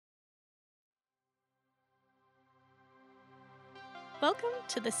Welcome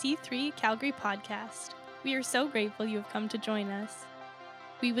to the C3 Calgary podcast. We are so grateful you have come to join us.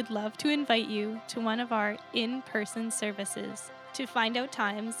 We would love to invite you to one of our in-person services. To find out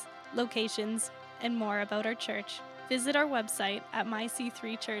times, locations, and more about our church, visit our website at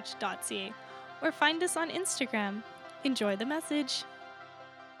myc3church.ca or find us on Instagram. Enjoy the message.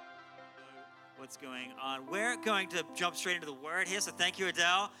 What's going on? We're going to jump straight into the word here, so thank you,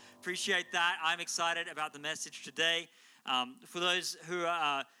 Adele. Appreciate that. I'm excited about the message today. For those who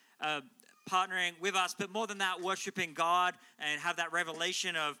are partnering with us, but more than that, worshiping God and have that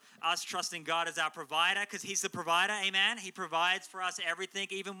revelation of us trusting God as our provider, because He's the provider, amen? He provides for us everything,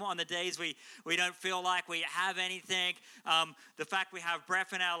 even on the days we don't feel like we have anything. The fact we have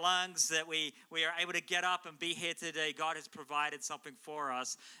breath in our lungs, that we are able to get up and be here today, God has provided something for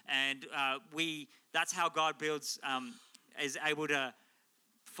us, and that's how God is able to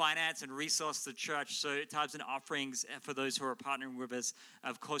finance and resource the church. So tithes and offerings for those who are partnering with us.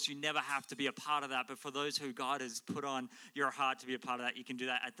 Of course, you never have to be a part of that, but for those who God has put on your heart to be a part of that, you can do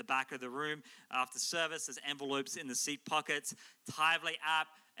that at the back of the room after service. There's envelopes in the seat pockets, Tithely app,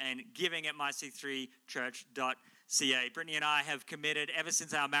 and giving at myc3church.ca. Brittany and I have committed ever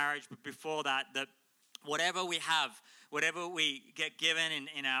since our marriage, but before that whatever we have, whatever we get given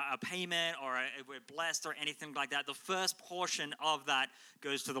in our payment, or if we're blessed or anything like that, the first portion of that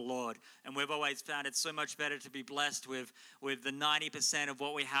goes to the Lord. And we've always found it's so much better to be blessed with the 90% of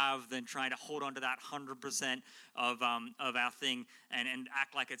what we have than trying to hold on to that 100% of our thing and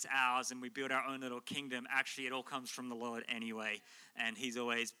act like it's ours and we build our own little kingdom. Actually, it all comes from the Lord anyway, and He's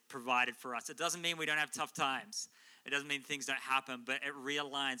always provided for us. It doesn't mean we don't have tough times. It doesn't mean things don't happen, but it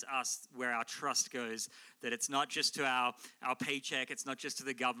realigns us where our trust goes, that it's not just to our paycheck, it's not just to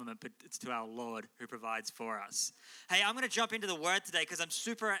the government, but it's to our Lord who provides for us. Hey, I'm going to jump into the word today because I'm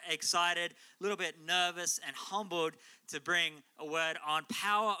super excited, a little bit nervous and humbled to bring a word on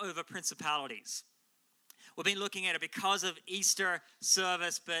power over principalities. We've been looking at it because of Easter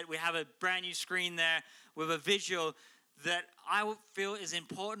service, but we have a brand new screen there with a visual that I feel is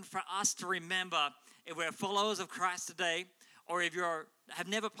important for us to remember. If we're followers of Christ today, or if you have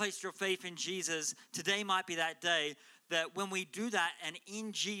never placed your faith in Jesus, today might be that day that when we do that and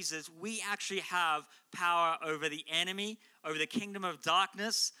in Jesus, we actually have power over the enemy, over the kingdom of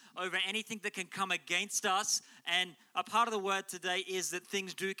darkness, over anything that can come against us. And a part of the word today is that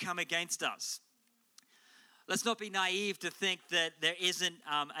things do come against us. Let's not be naive to think that there isn't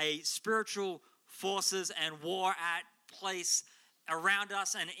a spiritual forces and war at place around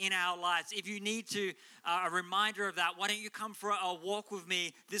us and in our lives. If you need a reminder of that, why don't you come for a walk with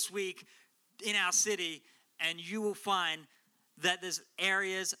me this week in our city, and you will find that there's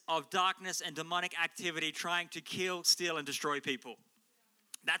areas of darkness and demonic activity trying to kill, steal, and destroy people.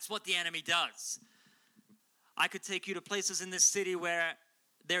 That's what the enemy does. I could take you to places in this city where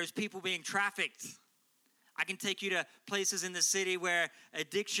there's people being trafficked. I can take you to places in the city where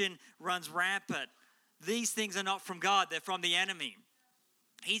addiction runs rampant. These things are not from God, they're from the enemy.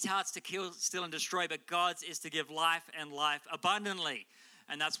 His heart's to kill, steal, and destroy, but God's is to give life and life abundantly.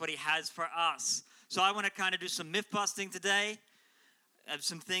 And that's what He has for us. So I want to kind of do some myth busting today.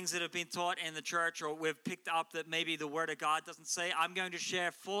 Some things that have been taught in the church or we've picked up that maybe the Word of God doesn't say. I'm going to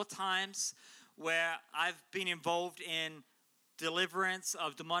share 4 times where I've been involved in deliverance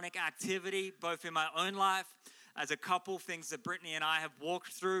of demonic activity, both in my own life, as a couple, things that Brittany and I have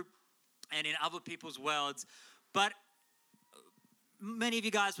walked through, and in other people's worlds. But many of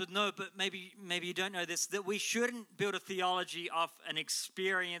you guys would know, but maybe you don't know this, that we shouldn't build a theology off an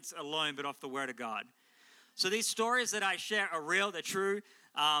experience alone, but off the Word of God. So these stories that I share are real, they're true.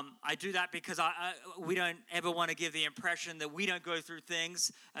 I do that because we don't ever want to give the impression that we don't go through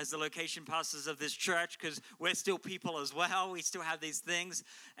things as the location pastors of this church, because we're still people as well. We still have these things,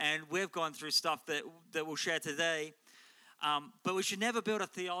 and we've gone through stuff that we'll share today. But we should never build a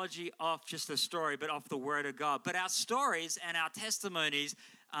theology off just a story, but off the Word of God. But our stories and our testimonies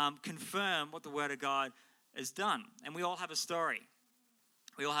confirm what the Word of God has done. And we all have a story.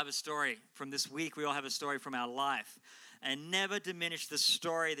 We all have a story from this week. We all have a story from our life. And never diminish the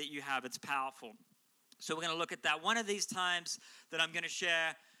story that you have. It's powerful. So we're going to look at that. One of these times that I'm going to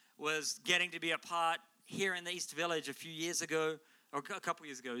share was getting to be a part here in the East Village a few years ago, or a couple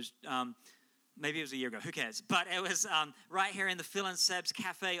years ago. Maybe it was a year ago, who cares? But it was right here in the Phil and Seb's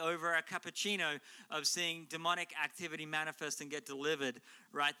cafe over a cappuccino of seeing demonic activity manifest and get delivered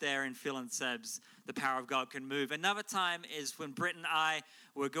right there in Phil and Seb's. The power of God can move. Another time is when Britt and I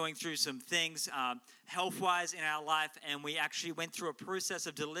were going through some things health-wise in our life, and we actually went through a process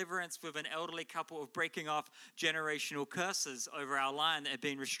of deliverance with an elderly couple of breaking off generational curses over our line that had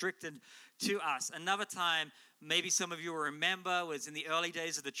been restricted to us. Another time, maybe some of you will remember, was in the early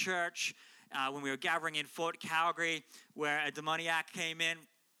days of the church, when we were gathering in Fort Calgary, where a demoniac came in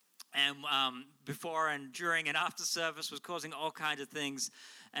and before and during and after service was causing all kinds of things.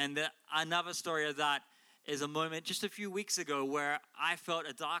 And another story of that is a moment just a few weeks ago where I felt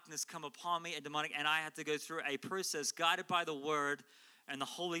a darkness come upon me, a demonic, and I had to go through a process guided by the Word and the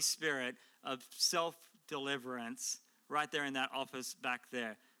Holy Spirit of self-deliverance right there in that office back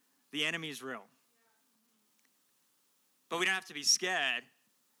there. The enemy is real. But we don't have to be scared,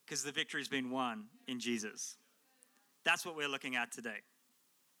 because the victory's been won in Jesus. That's what we're looking at today.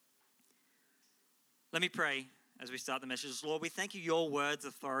 Let me pray as we start the message. Lord, we thank you, your word's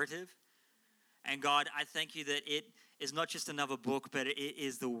authoritative. And God, I thank you that it is not just another book, but it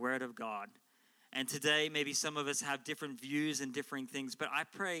is the word of God. And today, maybe some of us have different views and differing things, but I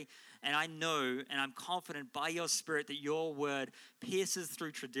pray and I know and I'm confident by your Spirit that your word pierces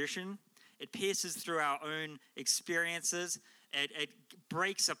through tradition. It pierces through our own experiences. It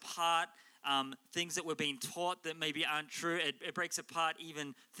breaks apart things that we're being taught that maybe aren't true. It breaks apart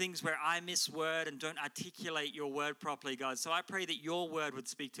even things where I miss word and don't articulate your word properly, God. So I pray that your word would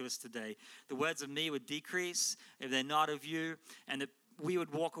speak to us today. The words of me would decrease if they're not of you, and that we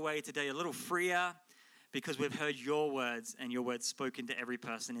would walk away today a little freer because we've heard your words and your words spoken to every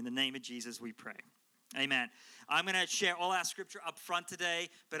person. In the name of Jesus, we pray. Amen. I'm going to share all our scripture up front today,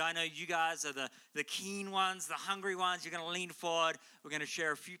 but I know you guys are the keen ones, the hungry ones. You're going to lean forward. We're going to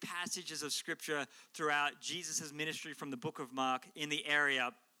share a few passages of scripture throughout Jesus' ministry from the book of Mark in the area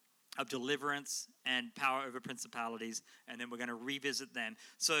of deliverance and power over principalities, and then we're going to revisit them.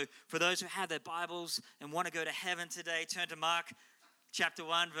 So for those who have their Bibles and want to go to heaven today, turn to Mark chapter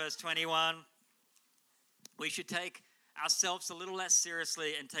 1, verse 21. We should take ourselves a little less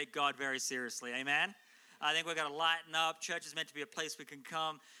seriously and take God very seriously. Amen? I think we're going to lighten up. Church is meant to be a place we can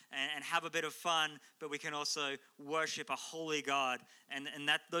come and have a bit of fun, but we can also worship a holy God. And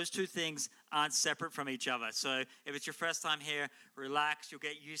that those two things aren't separate from each other. So if it's your first time here, relax. You'll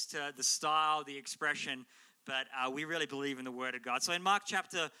get used to the style, the expression, but we really believe in the Word of God. So in Mark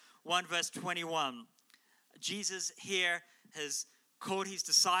chapter 1, verse 21, Jesus here has called his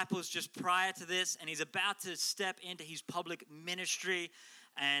disciples just prior to this, and he's about to step into his public ministry.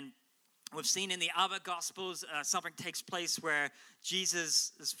 And we've seen in the other Gospels, something takes place where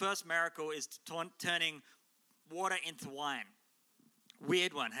Jesus' first miracle is turning water into wine.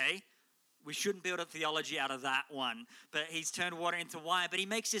 Weird one, hey? We shouldn't build a theology out of that one. But he's turned water into wine. But he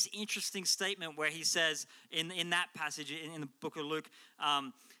makes this interesting statement where he says, in that passage, in the book of Luke,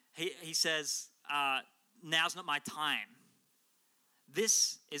 he says, now's not my time.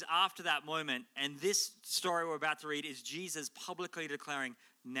 This is after that moment, and this story we're about to read is Jesus publicly declaring,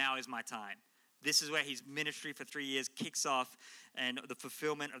 now is my time. This is where his ministry for 3 years kicks off, and the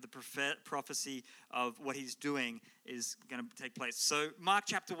fulfillment of the prophecy of what he's doing is going to take place. So Mark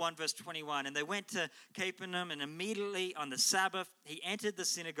chapter 1, verse 21, and they went to Capernaum, and immediately on the Sabbath, he entered the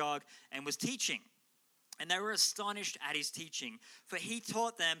synagogue and was teaching. And they were astonished at his teaching, for he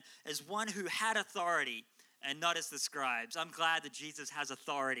taught them as one who had authority, and not as the scribes. I'm glad that Jesus has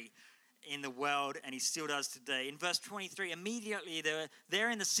authority in the world, and he still does today. In verse 23, immediately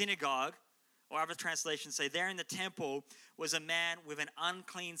there in the synagogue, or other translations say, there in the temple was a man with an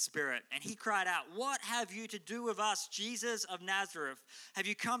unclean spirit. And he cried out, what have you to do with us, Jesus of Nazareth? Have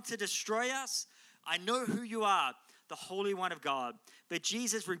you come to destroy us? I know who you are, the Holy One of God. But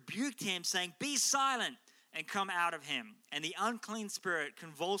Jesus rebuked him, saying, be silent and come out of him. And the unclean spirit,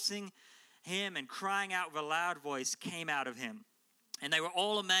 convulsing him and crying out with a loud voice, came out of him. And they were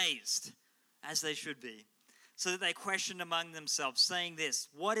all amazed, as they should be, so that they questioned among themselves, saying this,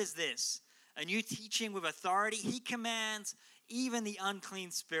 what is this? A new teaching with authority? He commands even the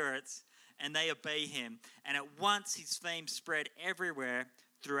unclean spirits, and they obey him. And at once his fame spread everywhere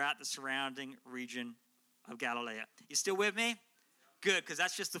throughout the surrounding region of Galilee. You still with me? Good, because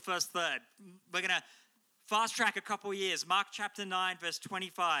that's just the first third. We're going to fast track a couple years. Mark chapter 9, verse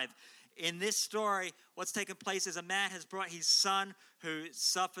 25. In this story, what's taken place is a man has brought his son who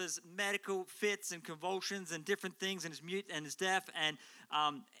suffers medical fits and convulsions and different things and is mute and is deaf, and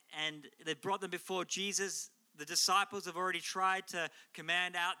they've brought them before Jesus. The disciples have already tried to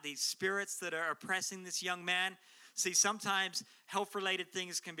command out these spirits that are oppressing this young man. See, sometimes health-related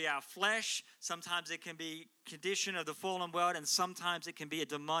things can be our flesh. Sometimes it can be condition of the fallen world. And sometimes it can be a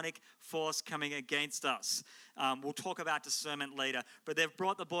demonic force coming against us. We'll talk about discernment later. But they've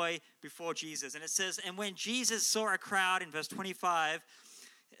brought the boy before Jesus. And it says, and when Jesus saw a crowd, in verse 25,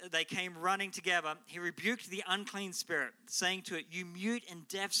 they came running together. He rebuked the unclean spirit, saying to it, you mute and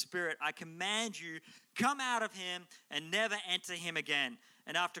deaf spirit, I command you, come out of him and never enter him again.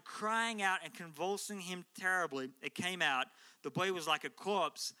 And after crying out and convulsing him terribly, it came out. The boy was like a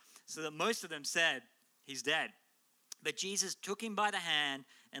corpse, so that most of them said, he's dead. But Jesus took him by the hand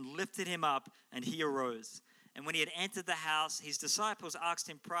and lifted him up, and he arose. And when he had entered the house, his disciples asked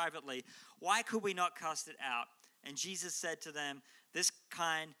him privately, why could we not cast it out? And Jesus said to them, this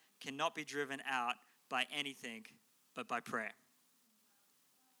kind cannot be driven out by anything but by prayer.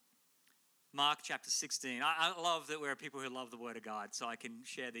 Mark chapter 16. I love that we're people who love the Word of God, so I can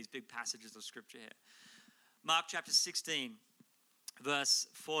share these big passages of Scripture here. Mark chapter 16, verse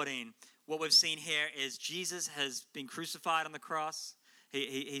 14. What we've seen here is Jesus has been crucified on the cross.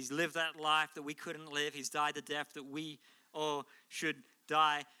 He's lived that life that we couldn't live. He's died the death that we all should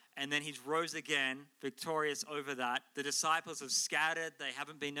die. And then he's rose again, victorious over that. The disciples have scattered. They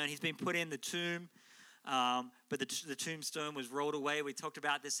haven't been known. He's been put in the tomb, but the tombstone was rolled away. We talked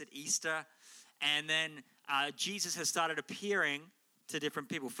about this at Easter. And then Jesus has started appearing to different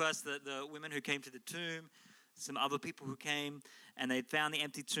people. First, the women who came to the tomb, some other people who came, and they found the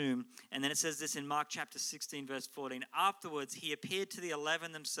empty tomb. And then it says this in Mark chapter 16, verse 14. Afterwards, he appeared to the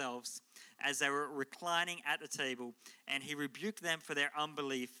 11 themselves as they were reclining at the table, and he rebuked them for their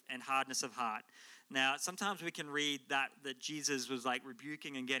unbelief and hardness of heart. Now, sometimes we can read that Jesus was like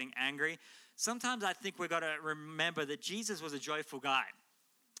rebuking and getting angry. Sometimes I think we've got to remember that Jesus was a joyful guy.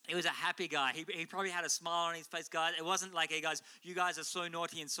 He was a happy guy. He probably had a smile on his face, guys. It wasn't like, hey, guys, you guys are so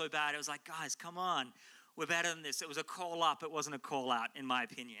naughty and so bad. It was like, guys, come on. We're better than this. It was a call up. It wasn't a call out, in my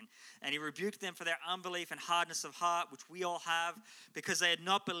opinion. And he rebuked them for their unbelief and hardness of heart, which we all have, because they had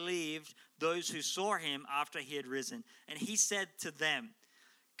not believed those who saw him after he had risen. And he said to them,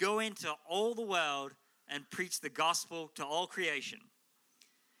 go into all the world and preach the gospel to all creation.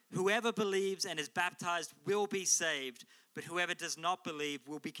 Whoever believes and is baptized will be saved, but whoever does not believe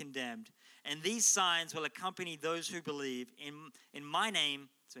will be condemned. And these signs will accompany those who believe. In my name,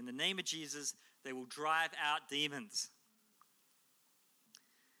 so in the name of Jesus, they will drive out demons.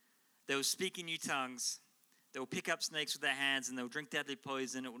 They will speak in new tongues. They will pick up snakes with their hands, and they will drink deadly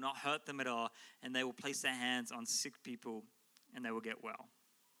poison. It will not hurt them at all. And they will place their hands on sick people, and they will get well.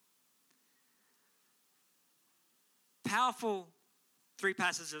 Powerful 3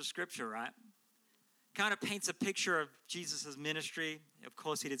 passages of Scripture, right? Kind of paints a picture of Jesus' ministry. Of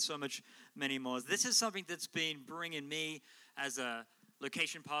course, he did so many more. This is something that's been bringing me as a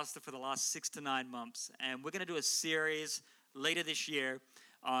location pastor for the last 6 to 9 months. And we're going to do a series later this year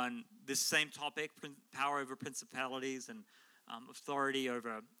on this same topic, power over principalities and authority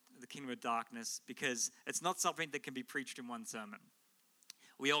over the kingdom of darkness, because it's not something that can be preached in one sermon.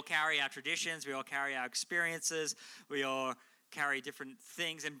 We all carry our traditions. We all carry our experiences. We all carry different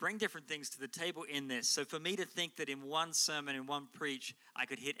things and bring different things to the table in this. So for me to think that in one sermon, in one preach, I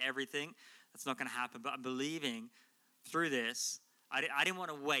could hit everything, that's not going to happen. But I'm believing through this. I didn't want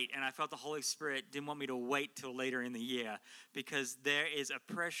to wait, and I felt the Holy Spirit didn't want me to wait till later in the year, because there is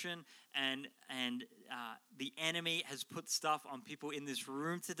oppression and the enemy has put stuff on people in this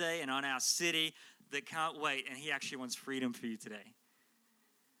room today and on our city that can't wait, and he actually wants freedom for you today.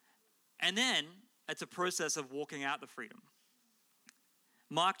 And then it's a process of walking out the freedom.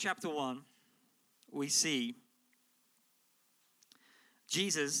 Mark chapter 1, we see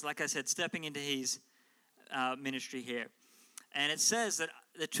Jesus, like I said, stepping into his ministry here. And it says that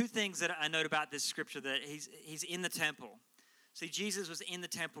the 2 things that I note about this scripture, that he's in the temple. See, Jesus was in the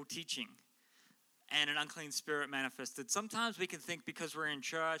temple teaching, and an unclean spirit manifested. Sometimes we can think because we're in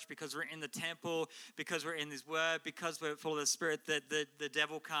church, because we're in the temple, because we're in this word, because we're full of the Spirit, that the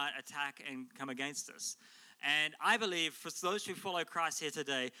devil can't attack and come against us. And I believe for those who follow Christ here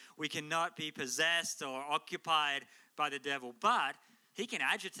today, we cannot be possessed or occupied by the devil, but he can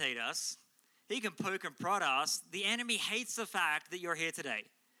agitate us. He can poke and prod us. The enemy hates the fact that you're here today.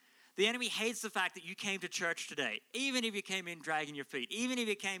 The enemy hates the fact that you came to church today, even if you came in dragging your feet, even if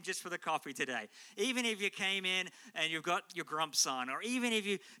you came just for the coffee today, even if you came in and you've got your grumps on, or even if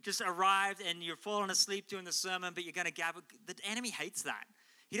you just arrived and you're falling asleep during the sermon, but you're going to gather. The enemy hates that.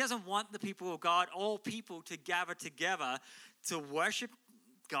 He doesn't want the people of God, all people, to gather together to worship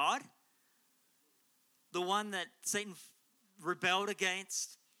God, the one that Satan rebelled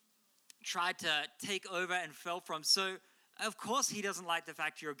against, tried to take over and fell from. So, of course, he doesn't like the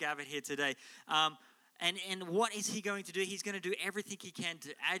fact you're gathered here today. And what is he going to do? He's going to do everything he can to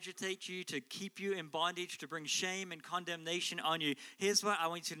agitate you, to keep you in bondage, to bring shame and condemnation on you. Here's what I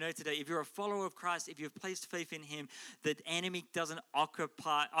want you to know today. If you're a follower of Christ, if you've placed faith in him, the enemy doesn't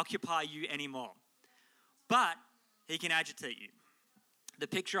occupy you anymore. But he can agitate you. The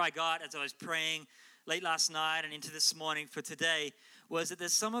picture I got as I was praying late last night and into this morning for today was that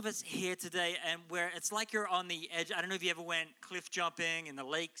there's some of us here today and where it's like you're on the edge. I don't know if you ever went cliff jumping in the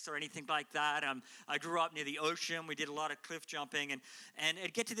lakes or anything like that. I grew up near the ocean. We did a lot of cliff jumping. And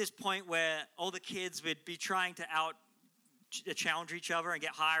it'd get to this point where all the kids would be trying to challenge each other and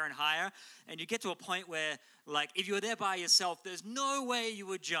get higher and higher. And you get to a point where, like, if you were there by yourself, there's no way you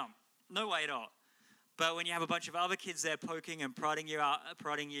would jump. No way at all. But when you have a bunch of other kids there poking and prodding you,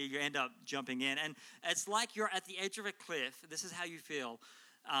 you end up jumping in. And it's like you're at the edge of a cliff. This is how you feel.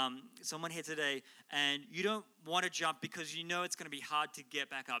 Someone here today, and you don't want to jump because you know it's going to be hard to get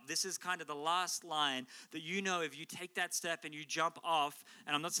back up. This is kind of the last line that you know if you take that step and you jump off,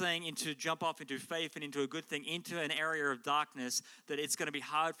 and I'm not saying jump off into faith and into a good thing, into an area of darkness, that it's going to be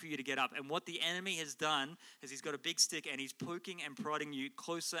hard for you to get up. And what the enemy has done is he's got a big stick and he's poking and prodding you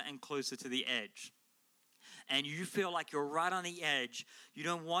closer and closer to the edge. And you feel like you're right on the edge. You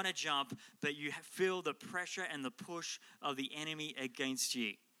don't want to jump, but you feel the pressure and the push of the enemy against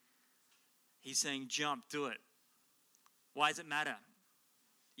you. He's saying, jump, do it. Why does it matter?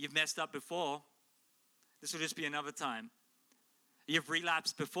 You've messed up before. This will just be another time. You've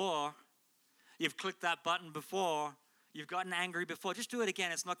relapsed before. You've clicked that button before. You've gotten angry before. Just do it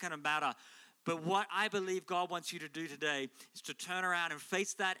again. It's not going to matter. But what I believe God wants you to do today is to turn around and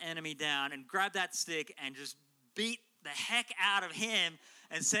face that enemy down and grab that stick and just beat the heck out of him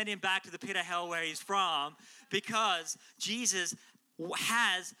and send him back to the pit of hell where he's from, because Jesus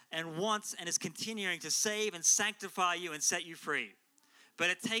has and wants and is continuing to save and sanctify you and set you free.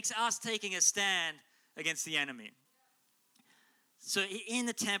 But it takes us taking a stand against the enemy. So in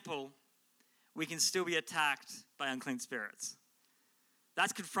the temple, we can still be attacked by unclean spirits.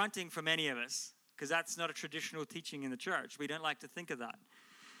 That's confronting for many of us because that's not a traditional teaching in the church. We don't like to think of that.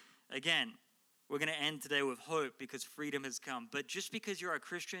 Again, we're going to end today with hope because freedom has come. But just because you're a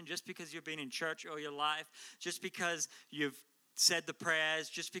Christian, just because you've been in church all your life, just because you've said the prayers,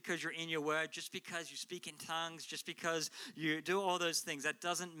 just because you're in your word, just because you speak in tongues, just because you do all those things, that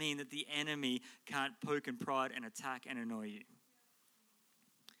doesn't mean that the enemy can't poke and prod and attack and annoy you.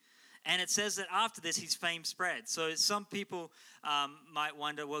 And it says that after this, his fame spread. So some people might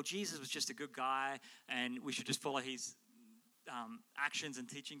wonder, well, Jesus was just a good guy and we should just follow his actions and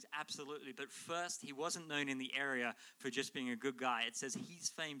teachings. Absolutely. But first, he wasn't known in the area for just being a good guy. It says his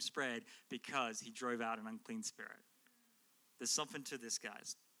fame spread because he drove out an unclean spirit. There's something to this,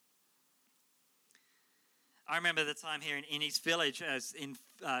 guys. I remember the time here in East Village as in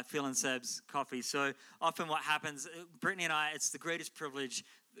Phil and Seb's coffee. So often what happens, Brittany and I, it's the greatest privilege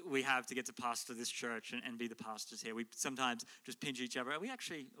we have to get to pastor this church and be the pastors here. We sometimes just pinch each other. Are we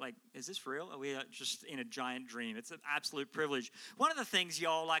actually, like, is this real? Are we just in a giant dream? It's an absolute privilege. One of the things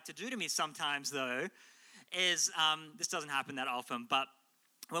y'all like to do to me sometimes, though, is, this doesn't happen that often, but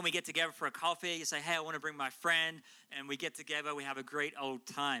when we get together for a coffee, you say, hey, I want to bring my friend, and we get together, we have a great old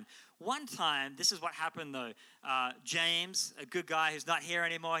time. One time, this is what happened, though. James, a good guy who's not here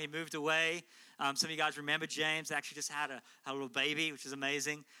anymore, he moved away. Some of you guys remember James. They actually just had a little baby, which is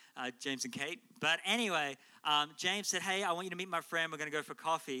amazing, James and Kate. But anyway, James said, hey, I want you to meet my friend. We're going to go for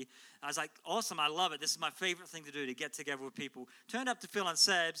coffee. I was like, awesome, I love it. This is my favorite thing to do, to get together with people. Turned up to Phil and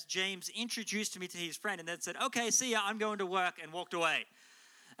Seb's. James introduced me to his friend and then said, okay, see ya, I'm going to work, and walked away.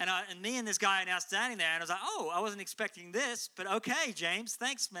 And me and this guy are now standing there, and I was like, oh, I wasn't expecting this, but okay, James,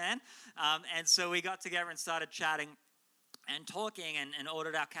 thanks, man. And so we got together and started chatting and talking and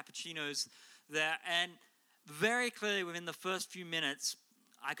ordered our cappuccinos there. And very clearly within the first few minutes,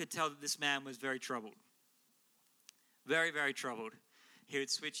 I could tell that this man was very troubled. Very, very troubled. He would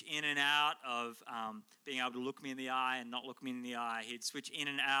switch in and out of being able to look me in the eye and not look me in the eye. He'd switch in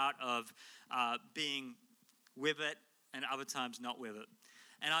and out of being with it and other times not with it.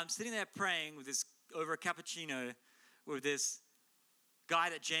 And I'm sitting there praying with this over a cappuccino with this guy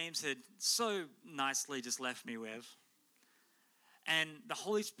that James had so nicely just left me with. And the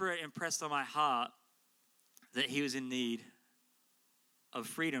Holy Spirit impressed on my heart that he was in need of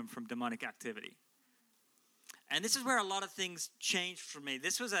freedom from demonic activity. And this is where a lot of things changed for me.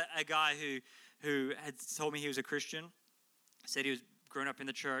 This was a guy who had told me he was a Christian, said he was grown up in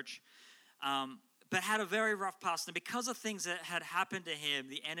the church, but had a very rough past. And because of things that had happened to him,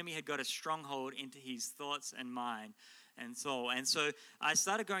 the enemy had got a stronghold into his thoughts and mind and soul. And so I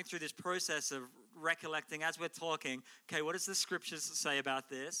started going through this process of recollecting as we're talking, okay, what does the scriptures say about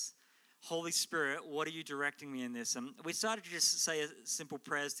this? Holy Spirit, what are you directing me in this? And we started to just say simple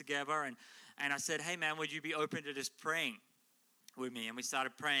prayers together. And I said, hey, man, would you be open to just praying with me? And we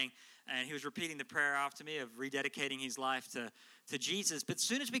started praying. And he was repeating the prayer after me of rededicating his life to Jesus. But as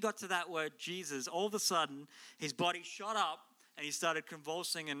soon as we got to that word, Jesus, all of a sudden, his body shot up and he started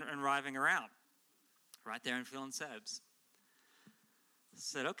convulsing and writhing around. Right there in Phil and Seb's. I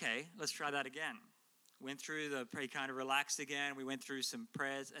said, okay, let's try that again. Went through he kind of relaxed again. We went through some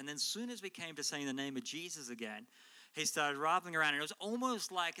prayers. And then as soon as we came to saying the name of Jesus again, he started writhing around. And it was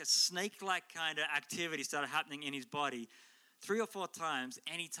almost like a snake-like kind of activity started happening in his body 3 or 4 times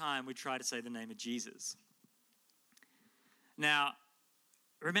anytime we try to say the name of Jesus. Now,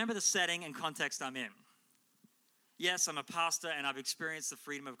 remember the setting and context I'm in. Yes, I'm a pastor and I've experienced the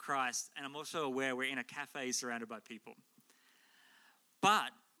freedom of Christ. And I'm also aware we're in a cafe surrounded by people.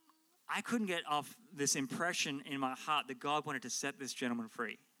 But I couldn't get off this impression in my heart that God wanted to set this gentleman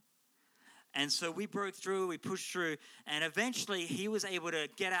free. And so we broke through, we pushed through, and eventually he was able to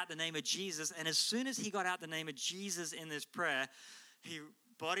get out the name of Jesus. And as soon as he got out the name of Jesus in this prayer, his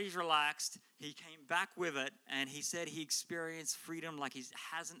body's relaxed, he came back with it, and he said he experienced freedom like he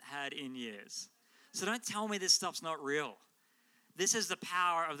hasn't had in years. So don't tell me this stuff's not real. This is the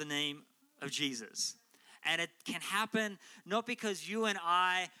power of the name of Jesus. And it can happen not because you and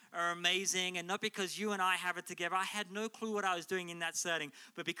I are amazing and not because you and I have it together. I had no clue what I was doing in that setting,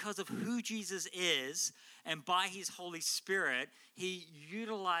 but because of who Jesus is and by his Holy Spirit, he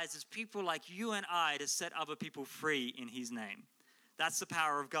utilizes people like you and I to set other people free in his name. That's the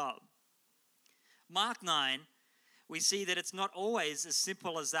power of God. Mark 9, we see that it's not always as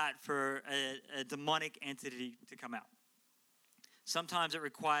simple as that for a demonic entity to come out. Sometimes it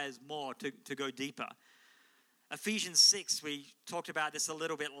requires more to go deeper. Ephesians 6, we talked about this a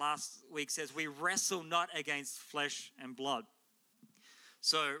little bit last week, says we wrestle not against flesh and blood.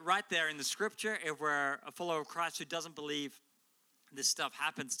 So right there in the scripture, if we're a follower of Christ who doesn't believe this stuff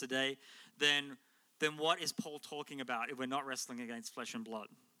happens today, then what is Paul talking about if we're not wrestling against flesh and blood?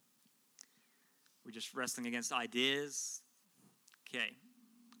 We're just wrestling against ideas? Okay,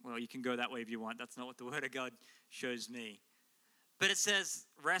 well, you can go that way if you want. That's not what the Word of God shows me. But it says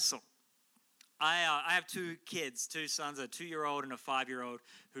wrestle. I have 2 kids, 2 sons, a 2-year-old and a 5-year-old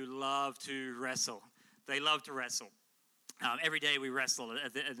who love to wrestle. They love to wrestle. Every day we wrestle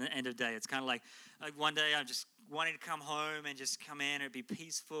at the end of the day. It's kind of like one day I'm just wanting to come home and just come in and be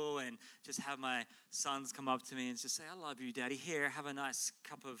peaceful and just have my sons come up to me and just say, I love you, Daddy. Here, have a nice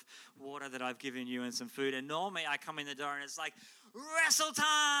cup of water that I've given you and some food. And normally I come in the door and it's like, wrestle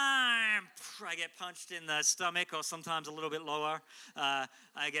time! I get punched in the stomach or sometimes a little bit lower. I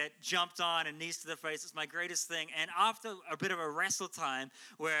get jumped on and knees to the face. It's my greatest thing. And after a bit of a wrestle time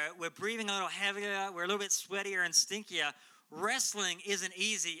where we're breathing a little heavier, we're a little bit sweatier and stinkier, wrestling isn't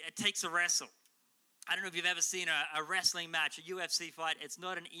easy. It takes a wrestle. I don't know if you've ever seen a wrestling match, a UFC fight. It's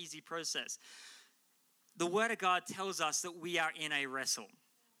not an easy process. The Word of God tells us that we are in a wrestle.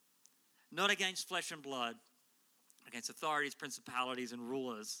 Not against flesh and blood, against authorities, principalities, and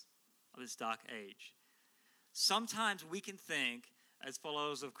rulers of this dark age. Sometimes we can think, as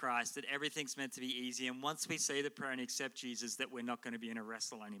followers of Christ, that everything's meant to be easy, and once we say the prayer and accept Jesus, that we're not going to be in a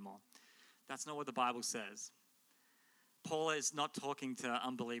wrestle anymore. That's not what the Bible says. Paul is not talking to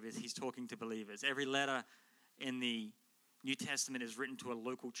unbelievers, he's talking to believers. Every letter in the New Testament is written to a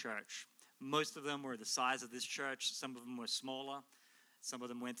local church. Most of them were the size of this church, some of them were smaller. Some of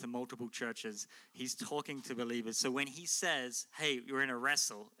them went to multiple churches. He's talking to believers. So when he says, hey, you're in a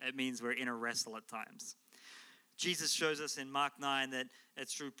wrestle, it means we're in a wrestle at times. Jesus shows us in Mark 9 that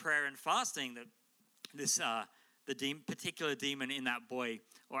it's through prayer and fasting that this particular demon in that boy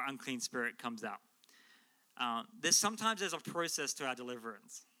or unclean spirit comes out. Sometimes there's a process to our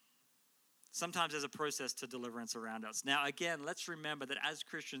deliverance. Sometimes there's a process to deliverance around us. Now, again, let's remember that as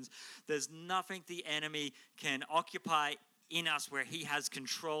Christians, there's nothing the enemy can occupy in us where he has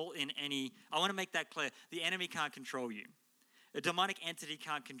control in any. I want to make that clear. The enemy can't control you. A demonic entity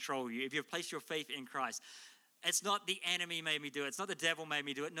can't control you if you've placed your faith in Christ. It's not the enemy made me do it. It's not the devil made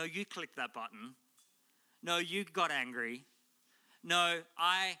me do it. No, you clicked that button. No, you got angry. No,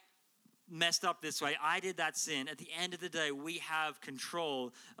 I messed up this way. I did that sin. At the end of the day, we have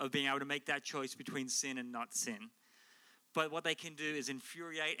control of being able to make that choice between sin and not sin. But what they can do is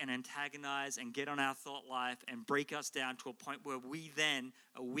infuriate and antagonize and get on our thought life and break us down to a point where we then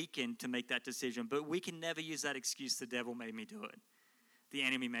are weakened to make that decision. But we can never use that excuse, the devil made me do it. The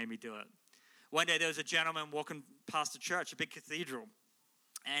enemy made me do it. One day there was a gentleman walking past a church, a big cathedral,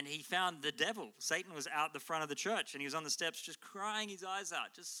 and he found the devil. Satan was out the front of the church, and he was on the steps just crying his eyes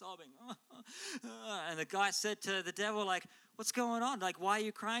out, just sobbing. And the guy said to the devil, like, what's going on? Like, why are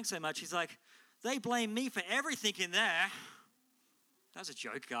you crying so much? He's like, they blame me for everything in there. That was a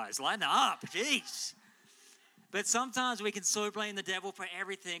joke, guys. Lighten up. Jeez. But sometimes we can so blame the devil for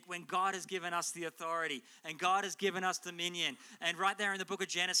everything when God has given us the authority and God has given us dominion. And right there in the book of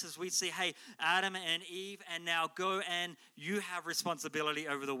Genesis, we see, hey, Adam and Eve, and now go and you have responsibility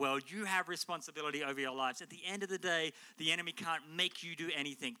over the world. You have responsibility over your lives. At the end of the day, the enemy can't make you do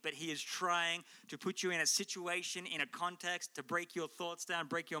anything, but he is trying to put you in a situation, in a context, to break your thoughts down,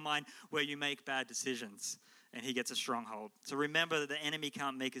 break your mind, where you make bad decisions. And he gets a stronghold. So remember that the enemy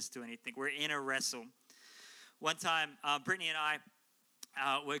can't make us do anything. We're in a wrestle. One time, Brittany and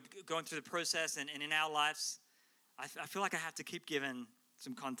I were going through the process, and in our lives, I feel like I have to keep giving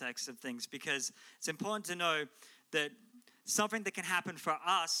some context of things, because it's important to know that something that can happen for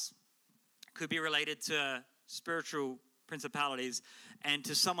us could be related to spiritual principalities, and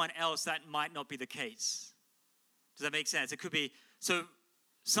to someone else that might not be the case. Does that make sense? It could be, so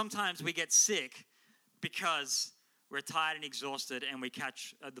sometimes we get sick because we're tired and exhausted and we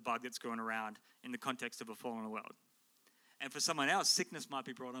catch the bug that's going around in the context of a fallen world. And for someone else, sickness might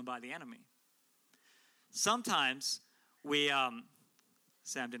be brought on by the enemy. Sometimes we,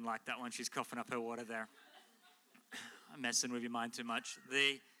 Sam didn't like that one. She's coughing up her water there. I'm messing with your mind too much.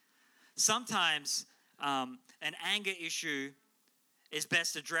 Sometimes an anger issue is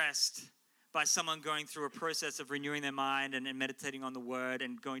best addressed by someone going through a process of renewing their mind and meditating on the word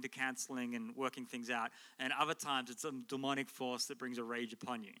and going to counseling and working things out. And other times it's a demonic force that brings a rage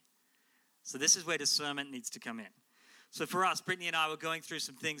upon you. So this is where discernment needs to come in. So for us, Brittany and I were going through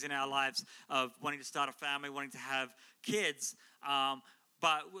some things in our lives of wanting to start a family, wanting to have kids,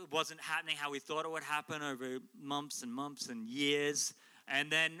 but it wasn't happening how we thought it would happen over months and years. And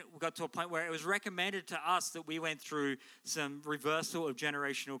then we got to a point where it was recommended to us that we went through some reversal of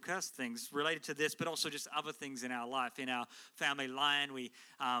generational curse things related to this, but also just other things in our life, in our family line.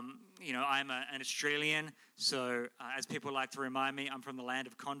 I'm an Australian, so as people like to remind me, I'm from the land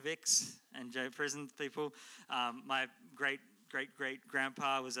of convicts and prison people. My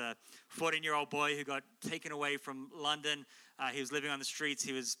great-great-grandpa was a 14-year-old boy who got taken away from London. He was living on the streets.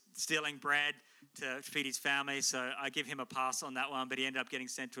 He was stealing bread to feed his family, so I give him a pass on that one, but he ended up getting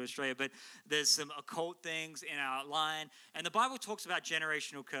sent to Australia. But there's some occult things in our line, and the Bible talks about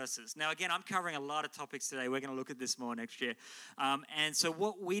generational curses. Now, again, I'm covering a lot of topics today. We're going to look at this more next year. And so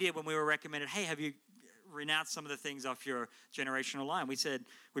what we did when we were recommended, hey, have you renounced some of the things off your generational line? We said,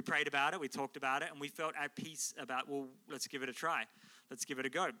 we prayed about it, we talked about it, and we felt at peace about, well, let's give it a try. Let's give it a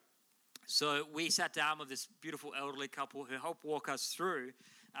go. So we sat down with this beautiful elderly couple who helped walk us through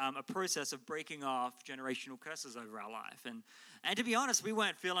a process of breaking off generational curses over our life. And to be honest, we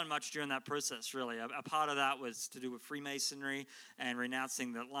weren't feeling much during that process, really. A part of that was to do with Freemasonry and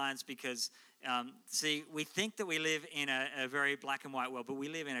renouncing the lines because, we think that we live in a very black and white world, but we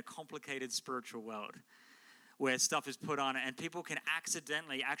live in a complicated spiritual world where stuff is put on and people can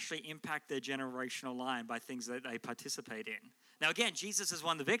accidentally actually impact their generational line by things that they participate in. Now, again, Jesus has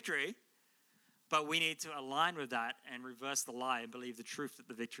won the victory, but we need to align with that and reverse the lie and believe the truth that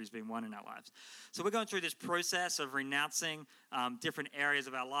the victory has been won in our lives. So we're going through this process of renouncing different areas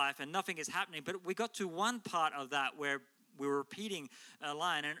of our life, and nothing is happening. But we got to one part of that where we were repeating a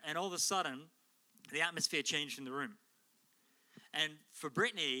line, and all of a sudden, the atmosphere changed in the room. And for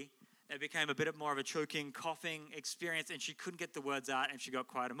Brittany, it became a bit more of a choking, coughing experience, and she couldn't get the words out, and she got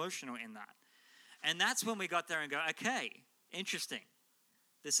quite emotional in that. And that's when we got there and go, okay, interesting.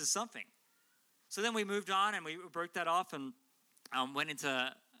 This is something. So then we moved on and we broke that off and went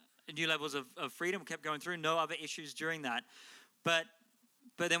into new levels of freedom, kept going through, no other issues during that. But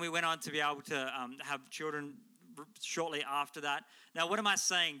then we went on to be able to have children shortly after that. Now, what am I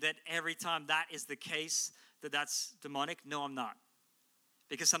saying? That every time that is the case, that's demonic? No, I'm not.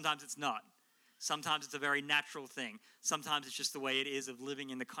 Because sometimes it's not. Sometimes it's a very natural thing. Sometimes it's just the way it is of living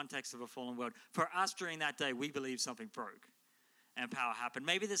in the context of a fallen world. For us during that day, we believe something broke. And power happened.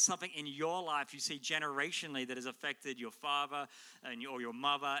 Maybe there's something in your life you see generationally that has affected your father or your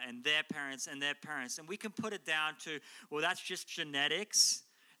mother and their parents and their parents. And we can put it down to, well, that's just genetics.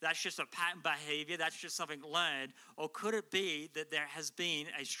 That's just a pattern behavior. That's just something learned. Or could it be that there has been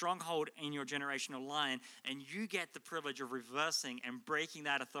a stronghold in your generational line and you get the privilege of reversing and breaking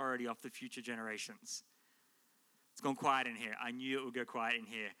that authority off the future generations? It's gone quiet in here. I knew it would go quiet in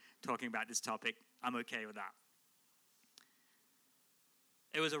here talking about this topic. I'm okay with that.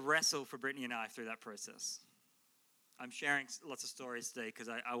 It was a wrestle for Brittany and I through that process. I'm sharing lots of stories today because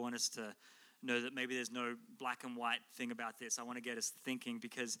I want us to know that maybe there's no black and white thing about this. I want to get us thinking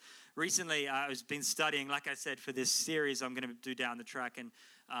because recently I've been studying, like I said, for this series I'm going to do down the track. And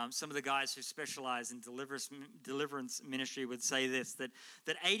some of the guys who specialize in deliverance ministry would say this, that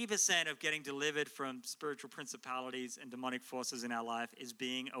 80% of getting delivered from spiritual principalities and demonic forces in our life is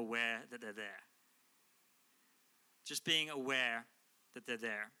being aware that they're there. Just being aware that they're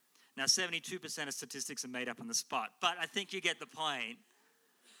there. Now, 72% of statistics are made up on the spot, but I think you get the point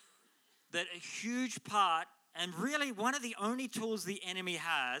that a huge part, and really one of the only tools the enemy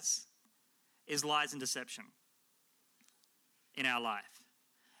has, is lies and deception in our life.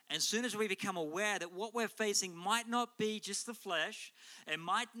 And as soon as we become aware that what we're facing might not be just the flesh, it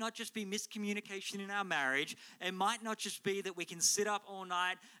might not just be miscommunication in our marriage, it might not just be that we can sit up all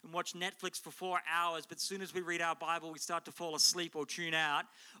night and watch Netflix for 4 hours, but as soon as we read our Bible, we start to fall asleep or tune out,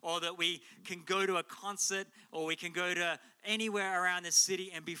 or that we can go to a concert or we can go to anywhere around the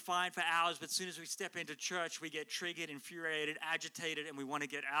city and be fine for hours, but as soon as we step into church, we get triggered, infuriated, agitated, and we want to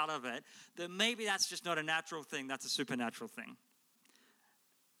get out of it, that maybe that's just not a natural thing, that's a supernatural thing.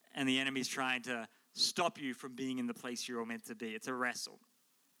 And the enemy's trying to stop you from being in the place you're meant to be. It's a wrestle.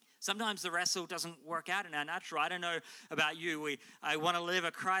 Sometimes the wrestle doesn't work out in our natural. I don't know about you. I want to live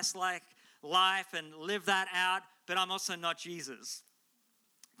a Christ-like life and live that out, but I'm also not Jesus.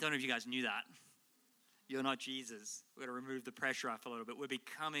 Don't know if you guys knew that. You're not Jesus. We've got to remove the pressure off a little bit. We're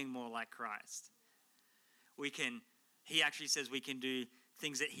becoming more like Christ. He actually says we can do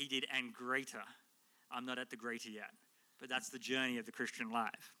things that he did and greater. I'm not at the greater yet, but that's the journey of the Christian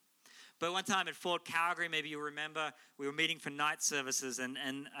life. But one time at Fort Calgary, maybe you remember, we were meeting for night services, and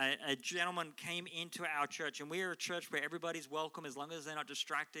a gentleman came into our church. And we are a church where everybody's welcome as long as they're not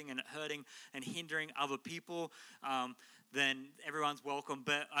distracting and hurting and hindering other people, then everyone's welcome.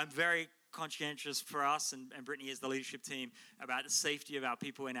 But I'm very conscientious for us, and Brittany is the leadership team, about the safety of our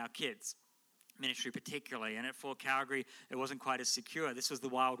people and our kids. Ministry particularly, and at Fort Calgary it wasn't quite as secure. This was the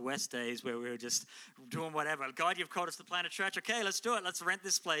Wild West days where we were just doing whatever. God, you've called us to plant a church. Okay, let's do it. Let's rent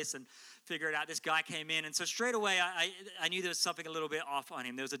this place and figure it out. This guy came in, and so straight away I knew there was something a little bit off on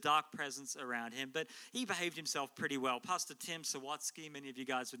him. There was a dark presence around him, but he behaved himself pretty well. Pastor Tim Sawatsky, many of you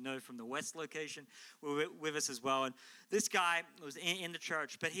guys would know from the West location, were with us as well. And this guy was in the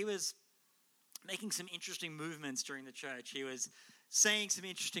church, but he was making some interesting movements during the church. He was saying some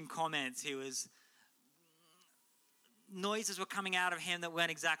interesting comments. Noises were coming out of him that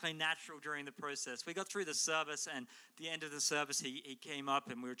weren't exactly natural during the process. We got through the service, and at the end of the service, he came up,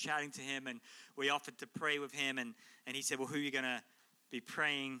 and we were chatting to him, and we offered to pray with him, and he said, well, who are you going to be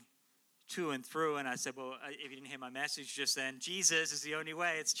praying to and through? And I said, well, if you didn't hear my message just then, Jesus is the only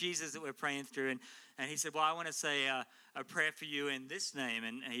way. It's Jesus that we're praying through. And he said, well, I want to say a prayer for you in this name.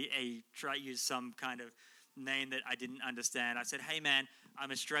 And he tried to use some kind of name that I didn't understand. I said, hey, man, I'm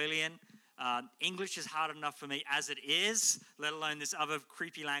Australian. English is hard enough for me as it is, let alone this other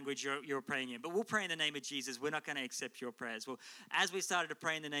creepy language you're praying in. But we'll pray in the name of Jesus. We're not going to accept your prayers. Well, as we started to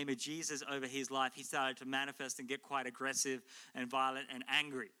pray in the name of Jesus over his life, he started to manifest and get quite aggressive and violent and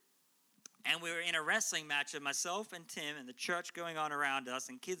angry. And we were in a wrestling match of myself and Tim and the church going on around us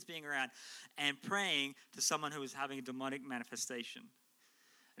and kids being around and praying to someone who was having a demonic manifestation.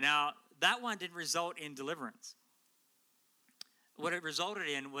 Now, that one didn't result in deliverance. What it resulted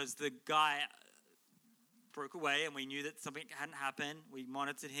in was the guy broke away, and we knew that something hadn't happened. We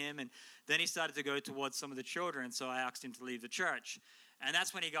monitored him, and then he started to go towards some of the children, so I asked him to leave the church. And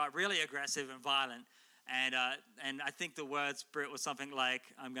that's when he got really aggressive and violent. And I think the words, Britt, was something like,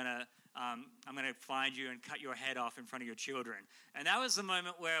 I'm gonna find you and cut your head off in front of your children. And that was the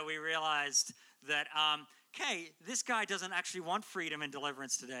moment where we realized that, okay, this guy doesn't actually want freedom and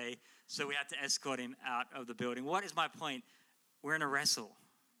deliverance today, so we had to escort him out of the building. What is my point? We're in a wrestle.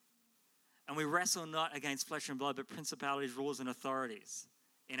 And we wrestle not against flesh and blood, but principalities, rules, and authorities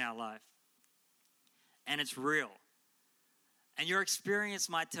in our life. And it's real. And your experience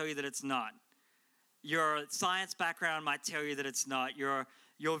might tell you that it's not. Your science background might tell you that it's not. Your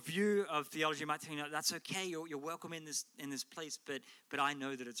view of theology might tell you, no, that's okay. You're welcome in this place, but I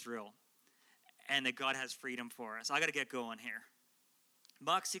know that it's real. And that God has freedom for us. I got to get going here.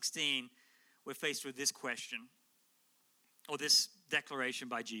 Mark 16, we're faced with this question. Or this declaration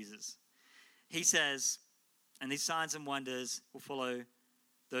by Jesus. He says, and these signs and wonders will follow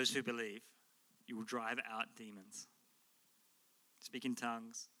those who believe. You will drive out demons, speak in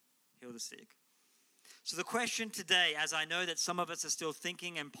tongues, heal the sick. So the question today, as I know that some of us are still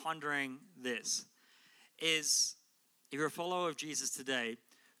thinking and pondering this, is if you're a follower of Jesus today,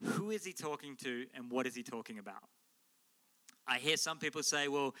 who is he talking to and what is he talking about? I hear some people say,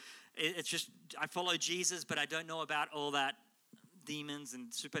 well, it's just, I follow Jesus, but I don't know about all that demons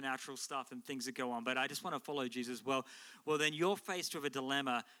and supernatural stuff and things that go on, but I just want to follow Jesus. Well, then you're faced with a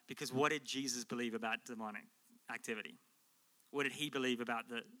dilemma, because what did Jesus believe about demonic activity? What did he believe about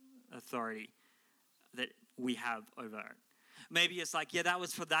the authority that we have over it? Maybe it's like, yeah, that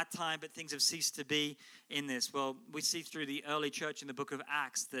was for that time, but things have ceased to be in this. Well, we see through the early church in the book of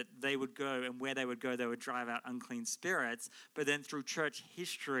Acts that they would go, and where they would go, they would drive out unclean spirits. But then through church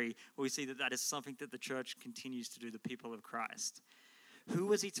history, we see that that is something that the church continues to do, the people of Christ. Who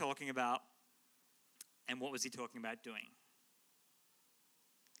was he talking about, and what was he talking about doing?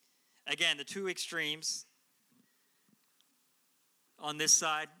 Again, the two extremes on this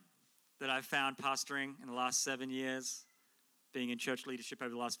side that I've found pastoring in the last 7 years, being in church leadership over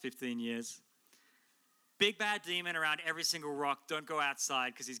the last 15 years. Big bad demon around every single rock. Don't go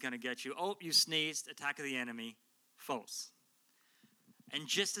outside because he's going to get you. Oh, you sneezed. Attack of the enemy. False. And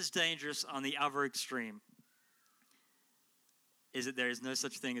just as dangerous on the other extreme is that there is no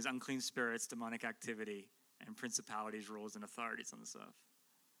such thing as unclean spirits, demonic activity, and principalities, rules, and authorities on this earth.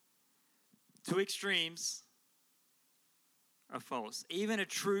 Two extremes are false. Even a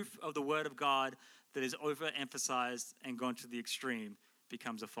truth of the Word of God that is overemphasized and gone to the extreme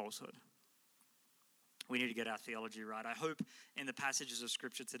becomes a falsehood. We need to get our theology right. I hope in the passages of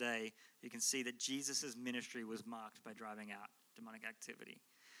Scripture today, you can see that Jesus' ministry was marked by driving out demonic activity.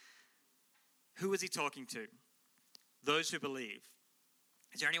 Who was he talking to? Those who believe.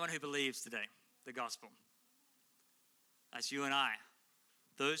 Is there anyone who believes today the gospel? That's you and I.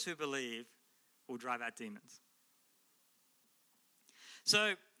 Those who believe will drive out demons.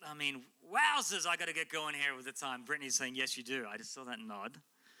 So, I mean, wowzers, I got to get going here with the time. Brittany's saying, yes, you do. I just saw that nod.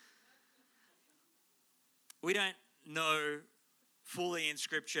 We don't know fully in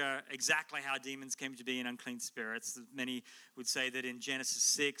Scripture exactly how demons came to be in unclean spirits. Many would say that in Genesis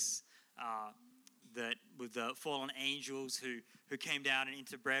 6, that with the fallen angels who came down and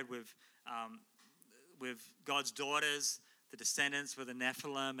interbred with God's daughters, the descendants were the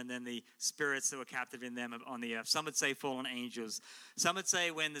Nephilim, and then the spirits that were captive in them on the earth. Some would say fallen angels. Some would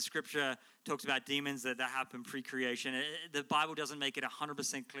say when the Scripture talks about demons that happened pre-creation. The Bible doesn't make it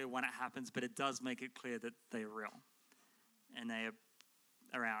 100% clear when it happens, but it does make it clear that they are real and they are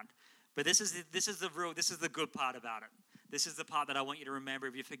around. But this is the good part about it. This is the part that I want you to remember.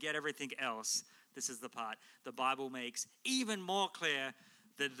 If you forget everything else, this is the part. The Bible makes even more clear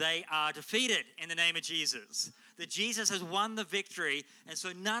that they are defeated in the name of Jesus. That Jesus has won the victory, and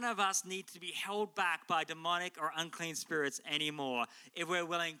so none of us need to be held back by demonic or unclean spirits anymore. If we're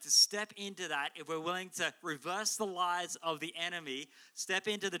willing to step into that, if we're willing to reverse the lies of the enemy, step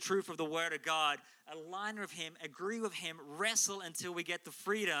into the truth of the Word of God, align with Him, agree with Him, wrestle until we get the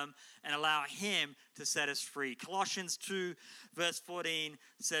freedom, and allow Him to set us free. Colossians 2 verse 14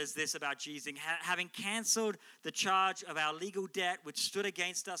 says this about Jesus: having canceled the charge of our legal debt which stood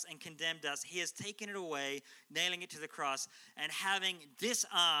against us and condemned us, He has taken it away, nailing it to the cross, and having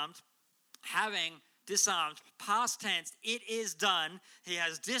disarmed, past tense, it is done. He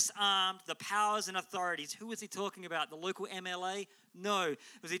has disarmed the powers and authorities. Who was he talking about? The local MLA? No.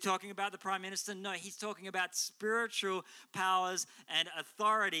 Was he talking about the Prime Minister? No. He's talking about spiritual powers and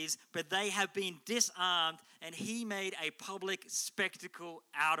authorities, but they have been disarmed, and he made a public spectacle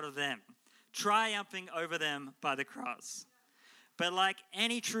out of them, triumphing over them by the cross. But like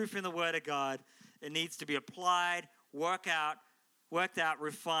any truth in the Word of God, it needs to be applied, worked out,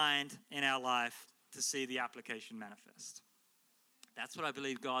 refined in our life to see the application manifest. That's what I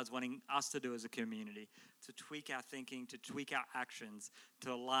believe God's wanting us to do as a community, to tweak our thinking, to tweak our actions,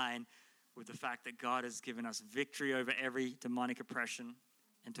 to align with the fact that God has given us victory over every demonic oppression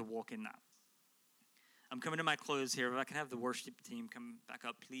and to walk in that. I'm coming to my close here. If I can have the worship team come back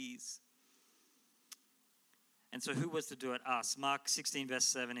up, please. And so who was to do it? Us. Mark 16, verse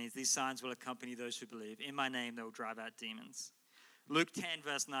 17. These signs will accompany those who believe. In my name, they will drive out demons. Luke 10,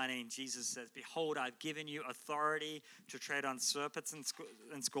 verse 19, Jesus says, behold, I've given you authority to tread on serpents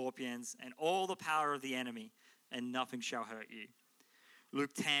and scorpions and all the power of the enemy, and nothing shall hurt you.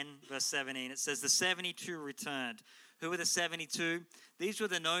 Luke 10, verse 17, it says, the 72 returned. Who were the 72? These were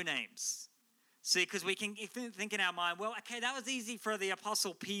the no-names. See, because we can think in our mind, well, okay, that was easy for the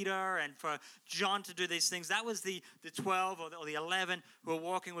Apostle Peter and for John to do these things. That was the 12 or the 11 who were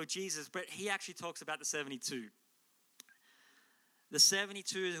walking with Jesus, but he actually talks about the 72. The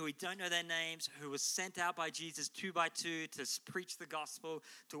 72 who we don't know their names, who were sent out by Jesus 2 by 2 to preach the gospel,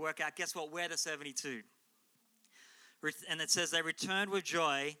 to work out. Guess what? We're the 72. And it says they returned with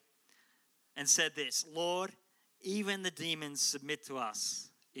joy and said this, Lord, even the demons submit to us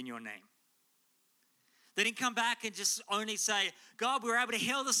in your name. They didn't come back and just only say, God, we were able to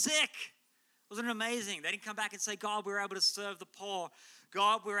heal the sick. Wasn't it amazing? They didn't come back and say, God, we were able to serve the poor.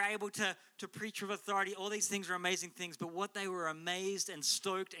 God, we were able to preach with authority. All these things are amazing things. But what they were amazed and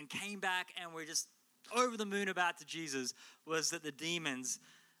stoked and came back and were just over the moon about to Jesus was that the demons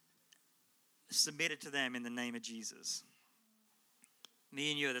submitted to them in the name of Jesus.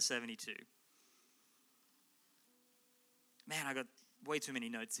 Me and you are the 72. Man, I got way too many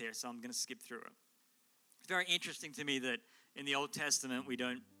notes here, so I'm going to skip through it. It's very interesting to me that in the Old Testament, we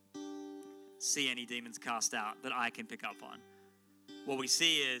don't see any demons cast out that I can pick up on. What we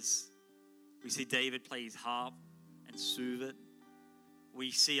see David play his harp and soothe it.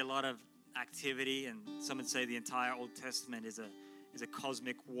 We see a lot of activity, and some would say the entire Old Testament is a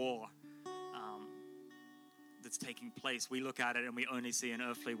cosmic war that's taking place. We look at it and we only see an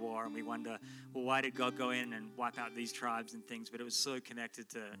earthly war, and we wonder, well, why did God go in and wipe out these tribes and things? But it was so connected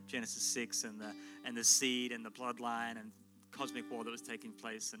to Genesis 6 and the seed and the bloodline and cosmic war that was taking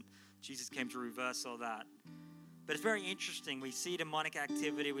place, and Jesus came to reverse all that. But it's very interesting. We see demonic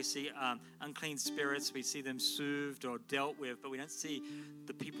activity. We see unclean spirits. We see them soothed or dealt with, but we don't see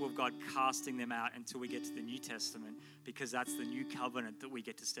the people of God casting them out until we get to the New Testament, because that's the new covenant that we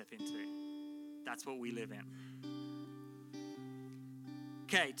get to step into. That's what we live in.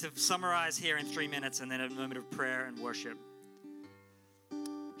 Okay, to summarize here in 3 minutes and then a moment of prayer and worship.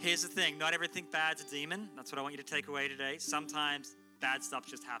 Here's the thing. Not everything bad's a demon. That's what I want you to take away today. Sometimes bad stuff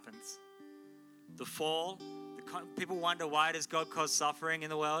just happens. The fall, people wonder, why does God cause suffering in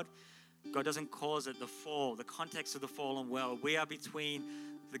the world? God doesn't cause it. The fall, the context of the fallen world. We are between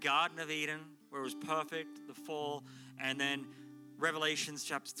the Garden of Eden, where it was perfect, the fall, and then Revelations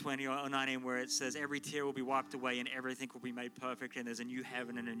chapter 20 or 19, where it says every tear will be wiped away and everything will be made perfect, and there's a new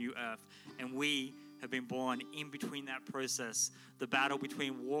heaven and a new earth. And we have been born in between that process, the battle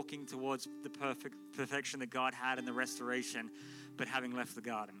between walking towards the perfection that God had in the restoration, but having left the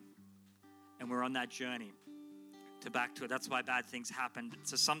garden. And we're on that journey to back to it. That's why bad things happen.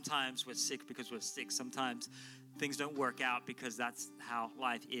 So sometimes we're sick because we're sick. Sometimes things don't work out because that's how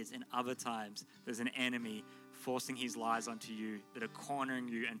life is. And other times there's an enemy forcing his lies onto you that are cornering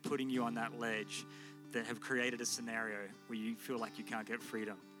you and putting you on that ledge, that have created a scenario where you feel like you can't get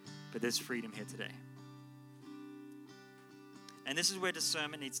freedom. But there's freedom here today. And this is where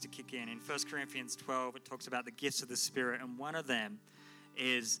discernment needs to kick in. In 1 Corinthians 12, it talks about the gifts of the Spirit, and one of them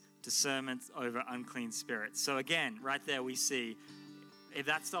is discernment over unclean spirits. So again, right there we see, if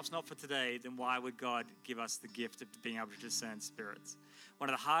that stuff's not for today, then why would God give us the gift of being able to discern spirits? One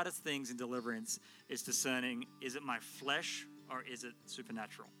of the hardest things in deliverance is discerning, is it my flesh or is it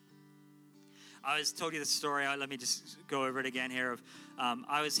supernatural? I was told you this story. Let me just go over it again here.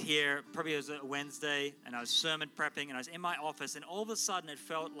 I was here, probably it was a Wednesday, and I was sermon prepping, and I was in my office, and all of a sudden it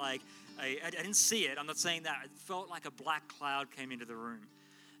felt like, I didn't see it, I'm not saying that, it felt like a black cloud came into the room.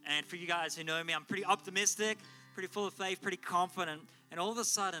 And for you guys who know me, I'm pretty optimistic, pretty full of faith, pretty confident, and all of a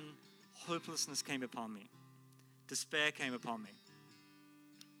sudden, hopelessness came upon me. Despair came upon me.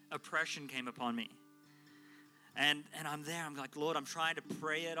 Oppression came upon me. And I'm there, I'm like, Lord, I'm trying to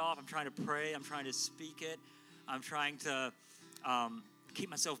pray it off. I'm trying to pray. I'm trying to speak it. I'm trying to keep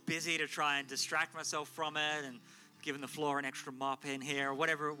myself busy to try and distract myself from it, and giving the floor an extra mop in here, or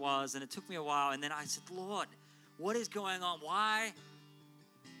whatever it was. And it took me a while. And then I said, Lord, what is going on? Why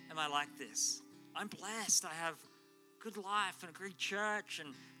am I like this? I'm blessed. I have good life and a great church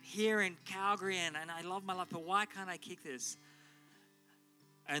and here in Calgary, and I love my life, but why can't I kick this?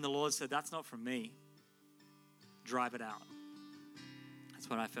 And the Lord said, that's not from me. Drive it out. That's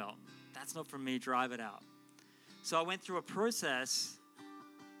what I felt. That's not from me. Drive it out. So I went through a process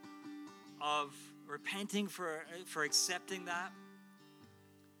of repenting for accepting that,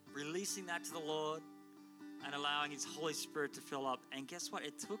 releasing that to the Lord, and allowing His Holy Spirit to fill up. And guess what?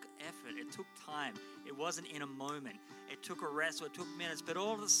 It took effort. It took time. It wasn't in a moment. It took a rest, or it took minutes. But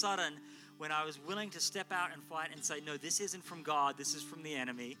all of a sudden, when I was willing to step out and fight and say, no, this isn't from God. This is from the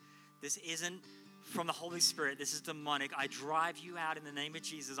enemy. This isn't from the Holy Spirit. This is demonic. I drive you out in the name of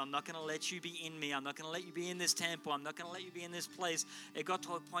Jesus. I'm not going to let you be in me. I'm not going to let you be in this temple. I'm not going to let you be in this place. It got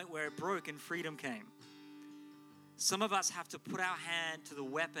to a point where it broke and freedom came. Some of us have to put our hand to the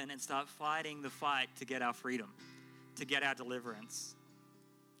weapon and start fighting the fight to get our freedom, to get our deliverance.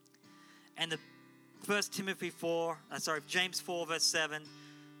 And James 4 verse 7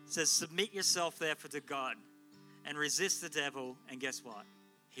 says, submit yourself therefore to God and resist the devil, and guess what?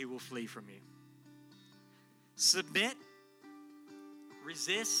 He will flee from you. Submit,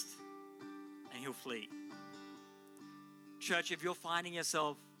 resist, and he'll flee. Church, if you're finding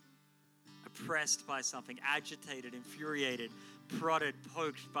yourself oppressed by something, agitated, infuriated, prodded,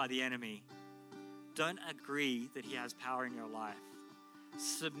 poked by the enemy, don't agree that he has power in your life.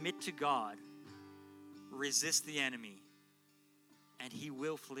 Submit to God, resist the enemy, and he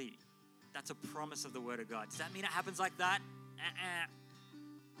will flee. That's a promise of the Word of God. Does that mean it happens like that?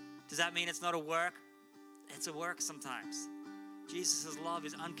 Does that mean it's not a work? it's a work sometimes. Jesus' love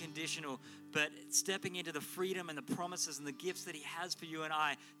is unconditional, but stepping into the freedom and the promises and the gifts that he has for you and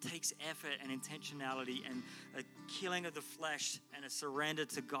I takes effort and intentionality and a killing of the flesh and a surrender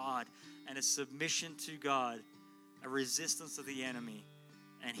to God and a submission to God, a resistance of the enemy,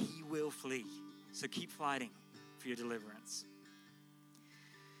 and he will flee. So keep fighting for your deliverance.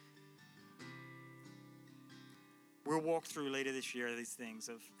 We'll walk through later this year these things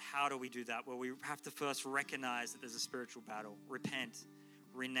of how do we do that. Well, we have to first recognize that there's a spiritual battle. Repent,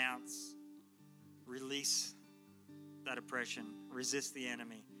 renounce, release that oppression, resist the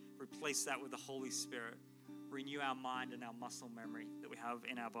enemy, replace that with the Holy Spirit, renew our mind and our muscle memory that we have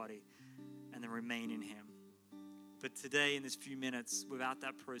in our body, and then remain in him. But today, in this few minutes, without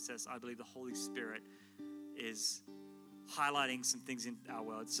that process, I believe the Holy Spirit is highlighting some things in our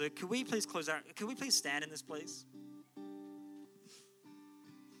world. So can we please stand in this place?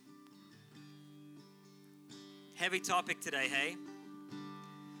 Heavy topic today, hey?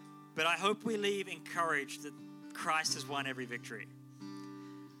 But I hope we leave encouraged that Christ has won every victory.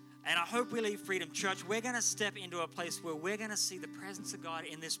 And I hope we leave Freedom Church. We're going to step into a place where we're going to see the presence of God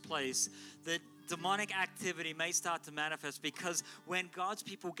in this place. The demonic activity may start to manifest because when God's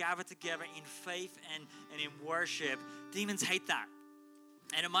people gather together in faith and in worship, demons hate that.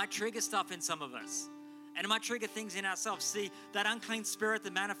 And it might trigger stuff in some of us. And it might trigger things in ourselves. See, that unclean spirit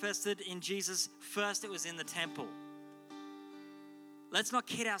that manifested in Jesus, first it was in the temple. Let's not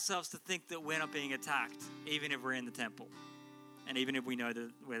kid ourselves to think that we're not being attacked, even if we're in the temple. And even if we know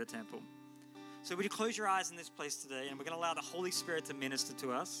that we're the temple. So would you close your eyes in this place today, and we're going to allow the Holy Spirit to minister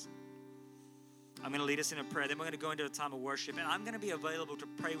to us. I'm going to lead us in a prayer. Then we're going to go into a time of worship, and I'm going to be available to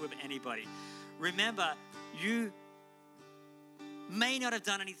pray with anybody. Remember, you may not have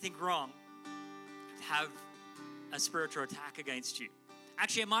done anything wrong, have a spiritual attack against you.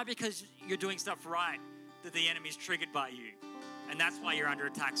 Actually, it might be because you're doing stuff right that the enemy is triggered by you, and that's why you're under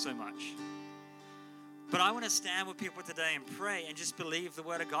attack so much. But I want to stand with people today and pray and just believe the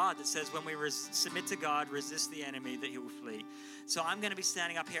word of God that says when we submit to God, resist the enemy, that he will flee. So I'm going to be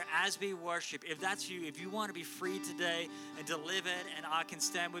standing up here as we worship. If that's you, if you want to be freed today and delivered, and I can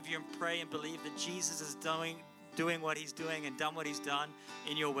stand with you and pray and believe that Jesus is doing what he's doing and done what he's done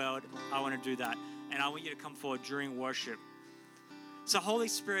in your world, I want to do that. And I want you to come forward during worship. So Holy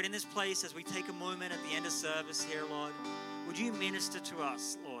Spirit, in this place, as we take a moment at the end of service here, Lord, would you minister to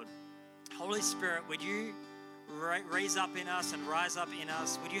us, Lord? Holy Spirit, would you raise up in us and rise up in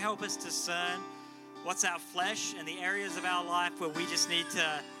us? Would you help us discern what's our flesh and the areas of our life where we just need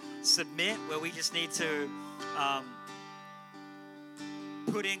to submit, where we just need to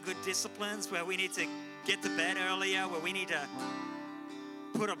put in good disciplines, where we need to get to bed earlier, where we need to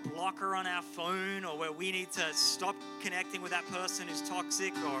put a blocker on our phone, or where we need to stop connecting with that person who's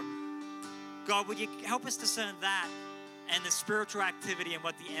toxic, or God, would you help us discern that and the spiritual activity and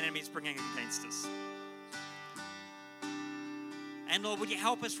what the enemy is bringing against us. And Lord, would you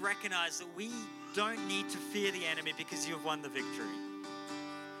help us recognize that we don't need to fear the enemy because you have won the victory.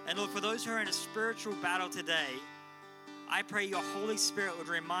 And Lord, for those who are in a spiritual battle today, I pray your Holy Spirit would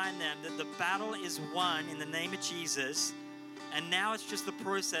remind them that the battle is won in the name of Jesus, and now it's just the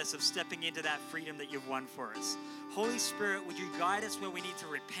process of stepping into that freedom that you've won for us. Holy Spirit, would you guide us where we need to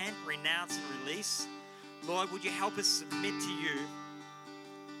repent, renounce, and release? Lord, would you help us submit to you?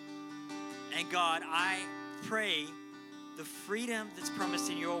 And God, I pray the freedom that's promised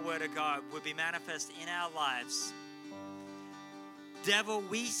in your word of God would be manifest in our lives. Devil,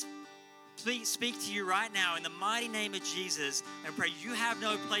 we speak to you right now in the mighty name of Jesus and pray you have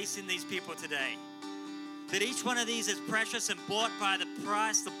no place in these people today. That each one of these is precious and bought by the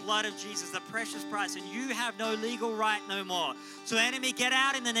price, the blood of Jesus, the precious price, and you have no legal right no more. So enemy, get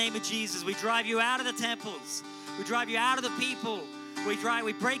out in the name of Jesus. We drive you out of the temples. We drive you out of the people.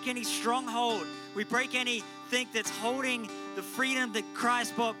 We break any stronghold. We break anything that's holding the freedom that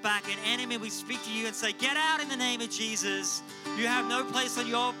Christ brought back. And enemy, we speak to you and say, get out in the name of Jesus. You have no place on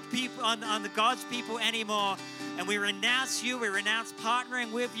your people, on the God's people anymore. And we renounce you. We renounce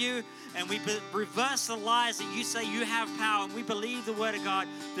partnering with you. And we reverse the lies that you say you have power. And we believe the word of God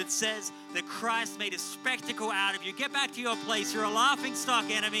that says that Christ made a spectacle out of you. Get back to your place. You're a laughing stock,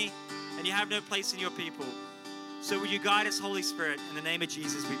 enemy, and you have no place in your people. So will you guide us, Holy Spirit? In the name of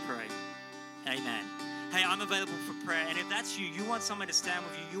Jesus we pray. Amen. Hey, I'm available for prayer. And if that's you, you want someone to stand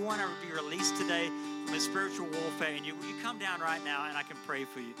with you, you want to be released today from a spiritual warfare, and you come down right now and I can pray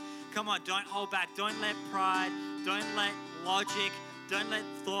for you. Come on, don't hold back. Don't let pride, don't let logic, don't let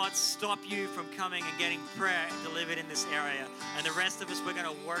thoughts stop you from coming and getting prayer delivered in this area. And the rest of us, we're going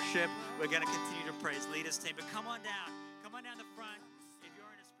to worship. We're going to continue to praise. Lead us, team. But come on down. Come on down the front if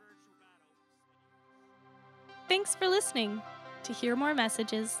you're in a spiritual battle. Thanks for listening. To hear more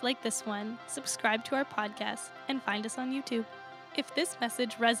messages like this one, subscribe to our podcast and find us on YouTube. If this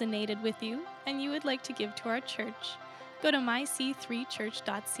message resonated with you and you would like to give to our church, go to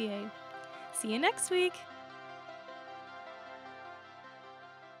myc3church.ca. See you next week.